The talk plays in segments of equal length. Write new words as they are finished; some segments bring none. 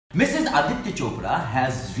Aditya Chopra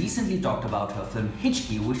has recently talked about her film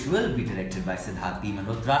Hichki, which will be directed by Siddharth P.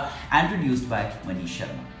 Malhotra and produced by Manish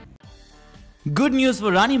Sharma. Good news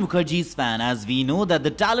for Rani Mukerji's fan, as we know that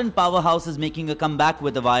the talent powerhouse is making a comeback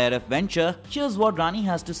with a YRF venture. Here's what Rani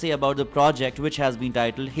has to say about the project, which has been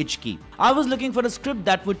titled Hichki. I was looking for a script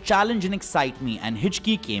that would challenge and excite me, and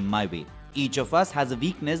Hichki came my way. Each of us has a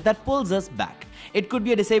weakness that pulls us back. It could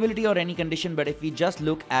be a disability or any condition, but if we just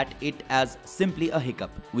look at it as simply a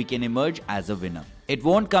hiccup, we can emerge as a winner. It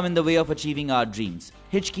won't come in the way of achieving our dreams.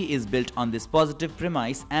 Hichki is built on this positive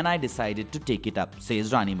premise, and I decided to take it up,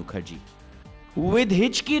 says Rani Mukerji. With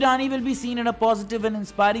Hichki, Rani will be seen in a positive and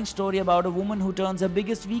inspiring story about a woman who turns her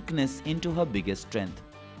biggest weakness into her biggest strength.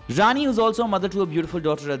 Rani, who's also a mother to a beautiful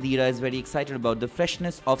daughter Adira, is very excited about the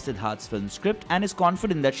freshness of Siddharth's film script and is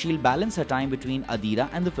confident that she'll balance her time between Adira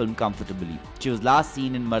and the film comfortably. She was last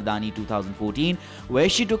seen in Mardani 2014, where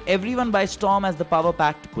she took everyone by storm as the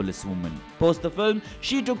power-packed policewoman. Post the film,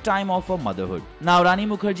 she took time off for motherhood. Now Rani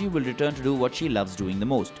Mukerji will return to do what she loves doing the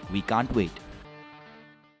most. We can't wait.